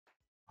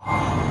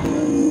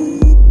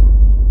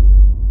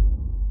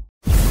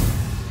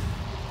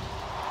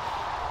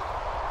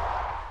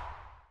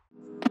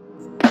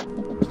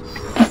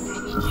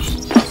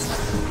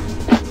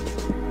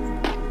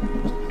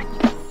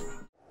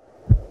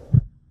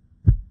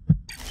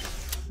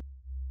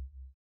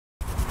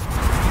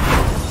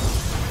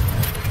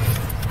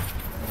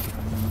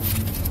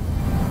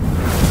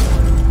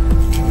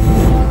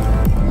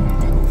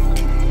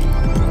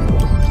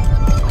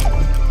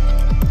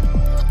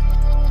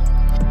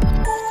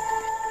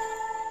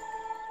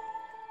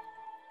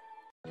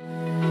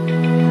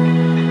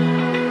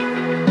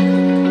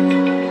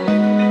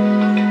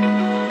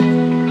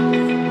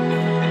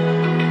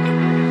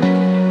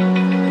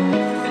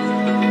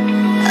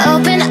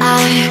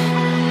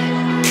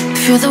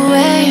Feel the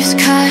waves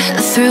cut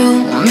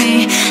through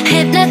me,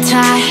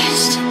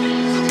 hypnotized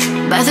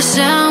by the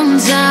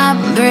sounds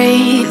I'm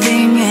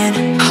breathing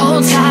in.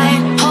 Hold tight,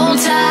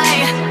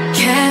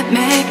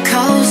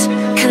 chemicals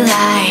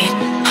collide.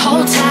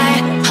 Hold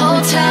tight,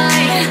 hold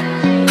tight,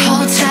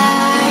 hold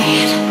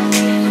tight.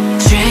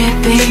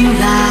 Dripping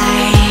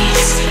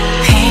lights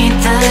paint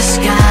the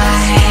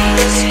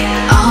skies,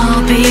 all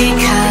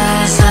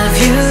because of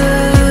you.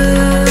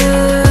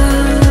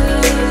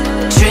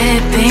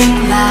 Dripping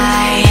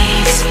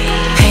lights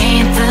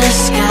paint the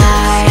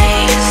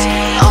skies,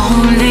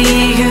 only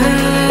you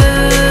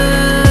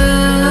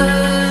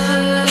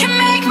can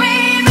make me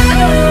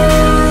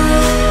move.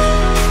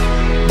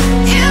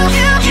 You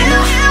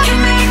can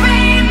make me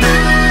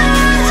move.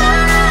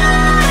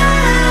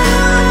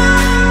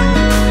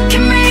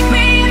 Can make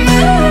me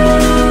move.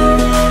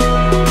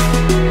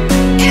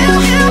 You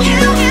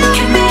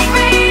can make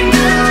me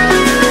move.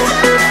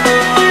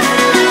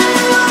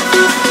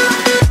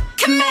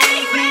 Can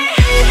make me.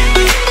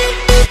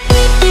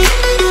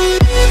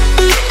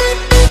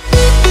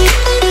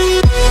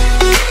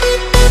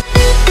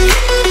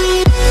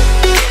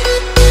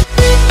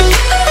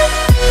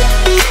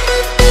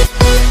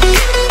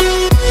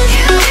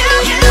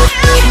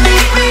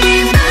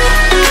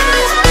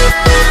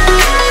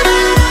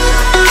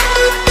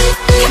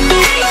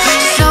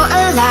 So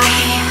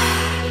alive,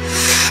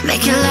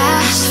 make it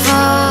last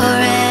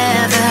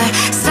forever.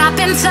 Stop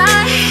in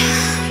time,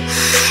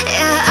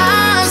 yeah,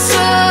 I'm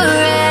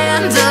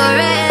surrendering.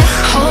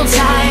 Hold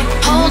tight,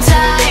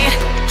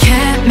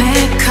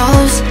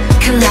 chemicals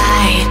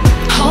collide.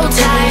 Hold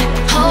tight,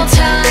 hold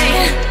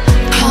tight,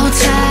 hold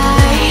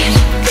tight.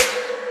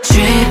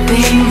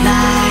 Dripping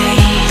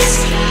lights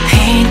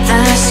paint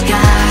the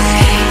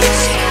skies,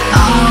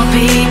 all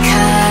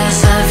because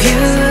of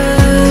you.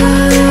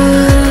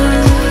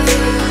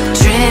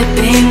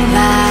 Dripping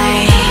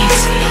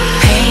lights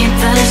paint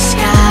the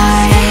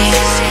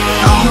skies,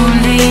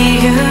 only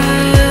you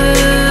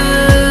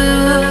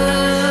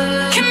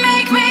can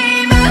make me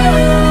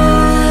move.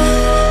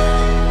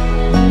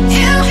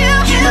 You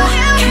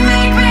can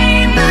make me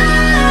move.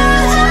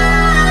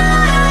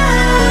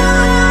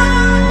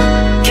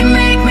 Can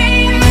make me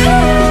move.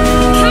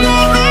 Can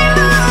make me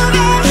move.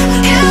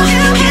 You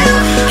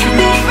can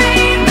make me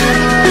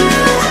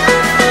move.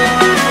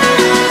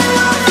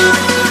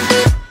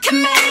 Can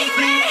make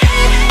me.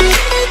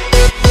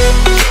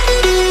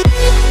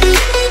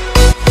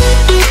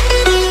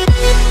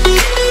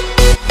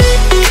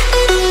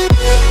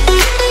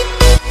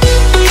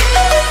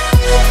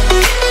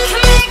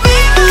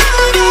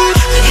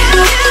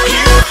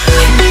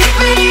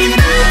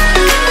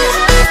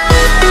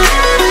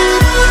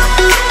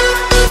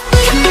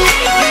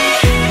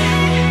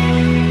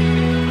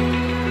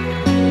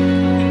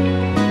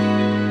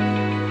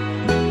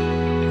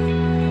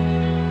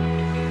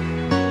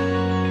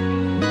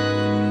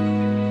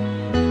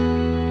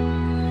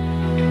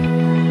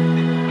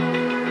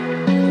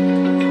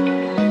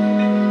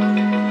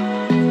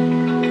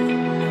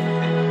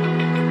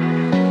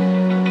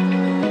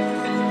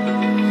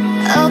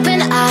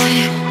 Open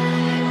eye,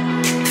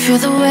 feel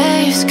the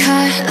waves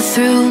cut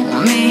through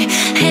me,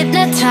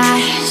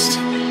 hypnotized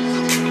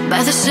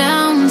by the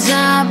sounds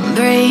I'm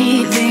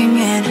breathing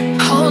in.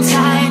 Hold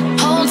tight,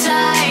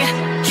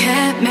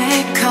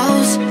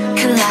 chemicals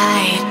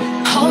collide.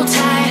 Hold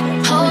tight,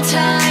 hold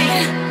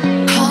tight,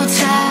 hold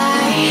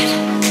tight.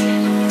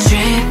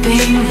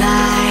 Dripping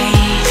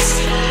lights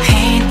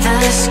paint the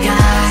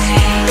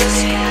skies,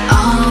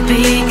 all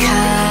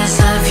because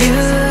of you.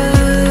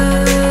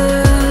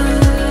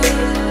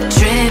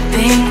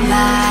 Dripping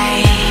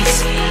lights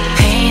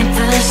paint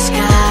the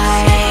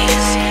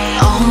skies,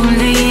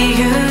 only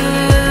you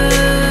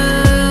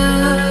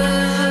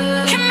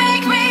can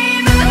make me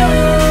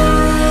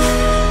move.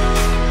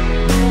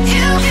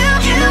 You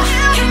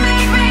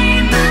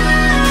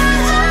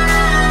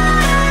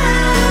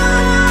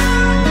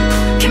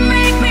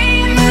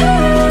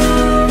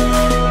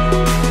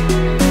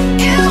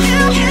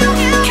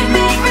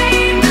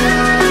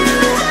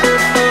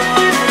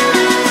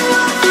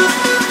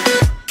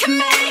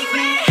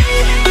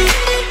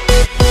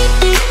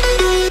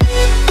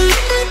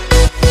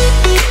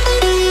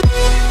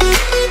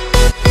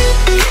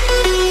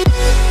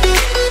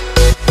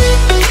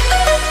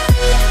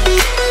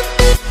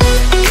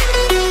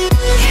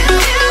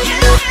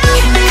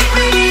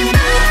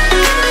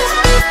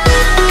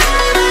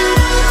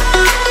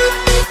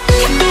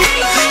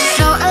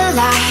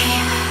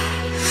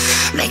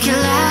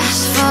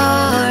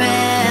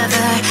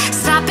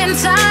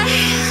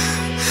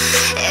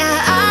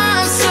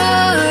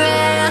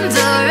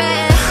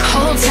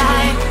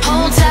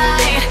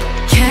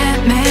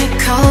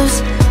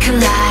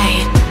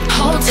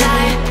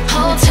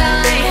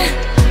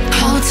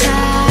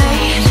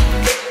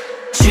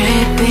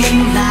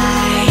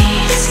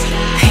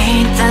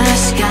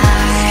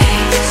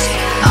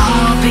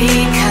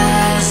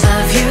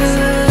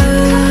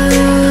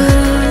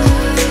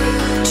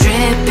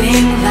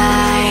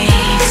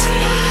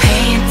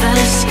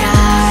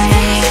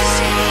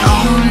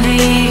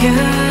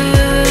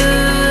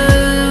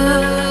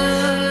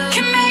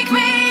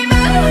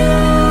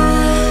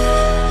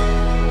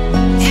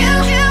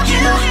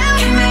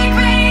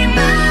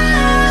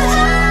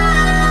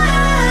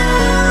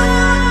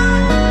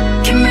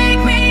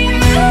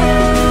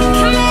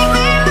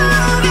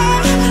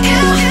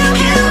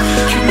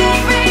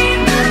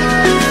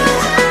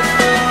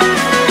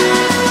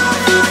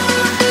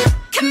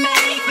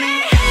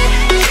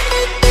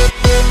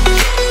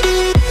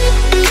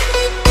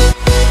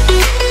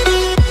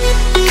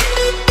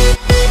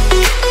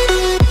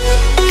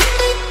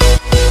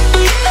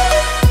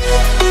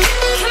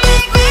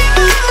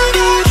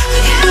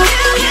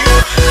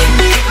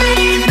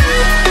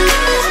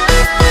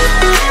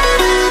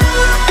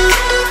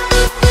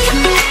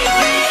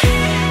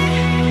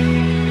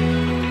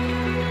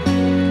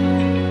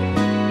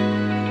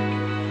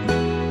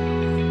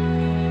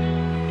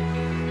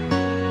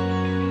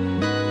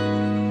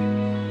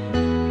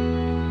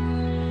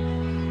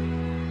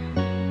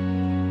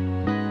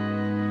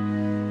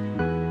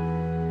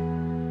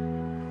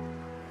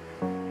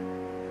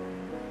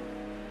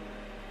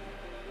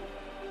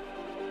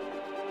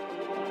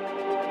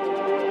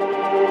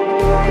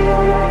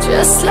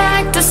Just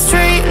like the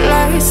street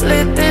lights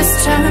lit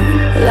this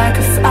town, like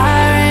a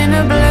fire in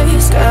a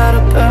blaze,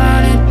 gotta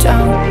burn it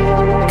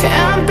down.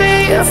 Can't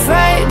be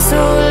afraid to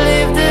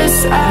leave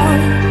this out.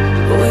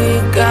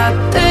 We got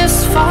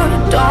this far,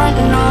 don't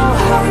know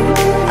how.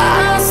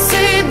 I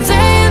see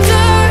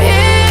danger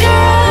in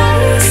your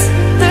eyes.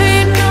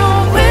 They know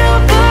we'll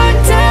burn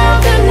down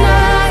the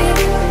night.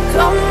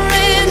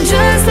 Coming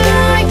just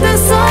like the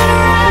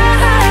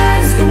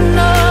sunrise. You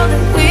know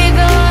that we're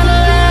gonna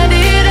light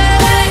it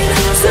up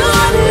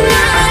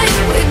tonight.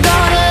 We're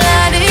gonna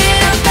light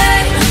it up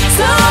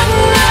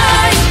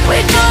tonight.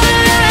 We're gonna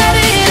light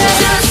it up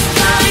just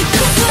like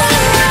the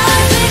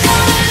sunrise. We're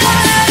gonna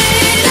light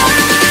it up.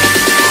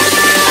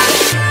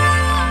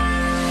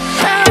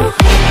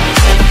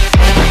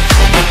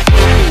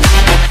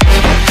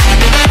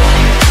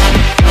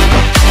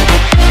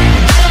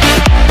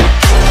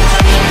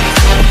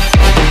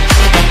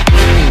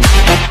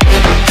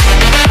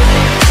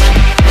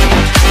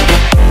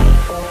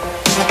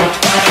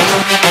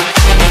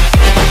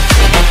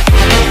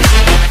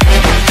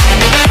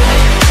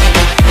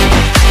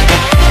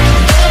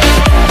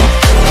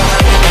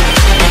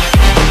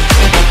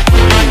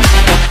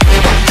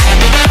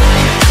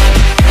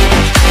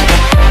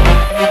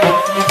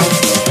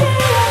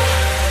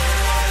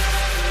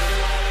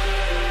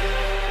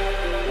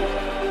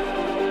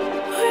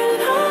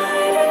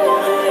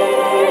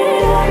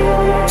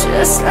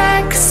 Just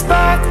like a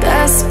spark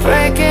that's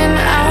breaking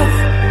out.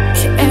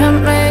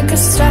 Can't make a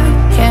stop,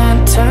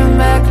 can't turn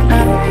back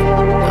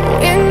now.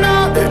 We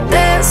know that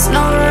there's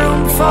no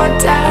room for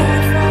doubt.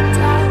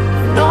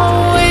 No,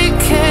 we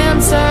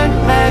can't turn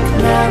back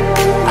now.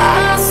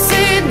 I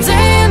see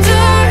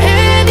danger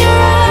in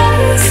your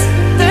eyes.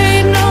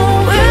 They know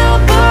we'll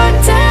burn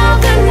down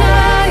the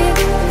night.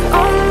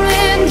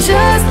 Coming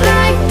just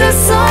like the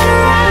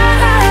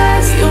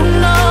sunrise. You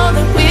know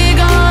that we're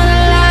gonna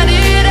light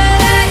it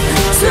up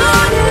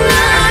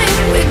tonight.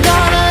 We're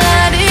gonna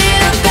light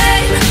it up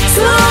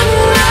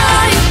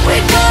tonight.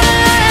 We're gonna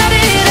light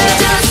it up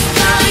just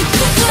like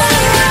the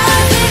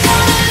sunrise. We're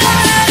gonna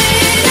light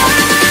it up.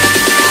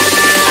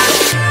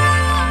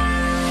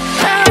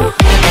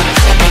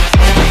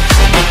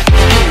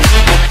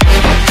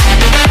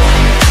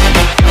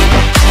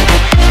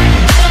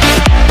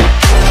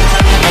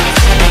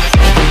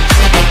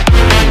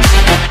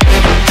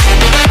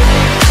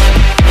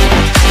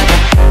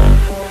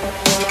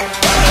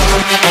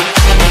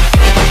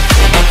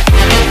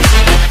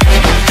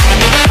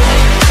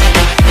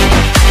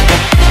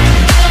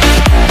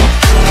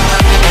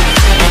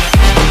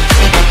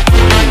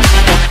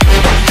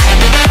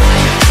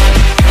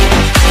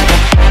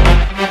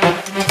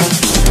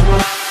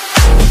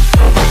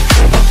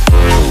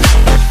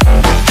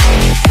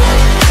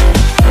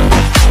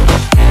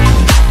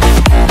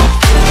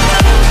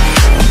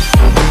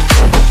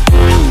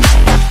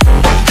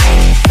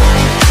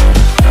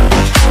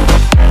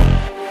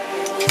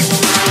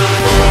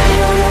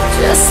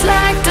 Just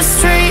like the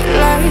street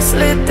lights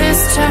lit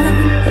this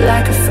town,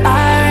 like a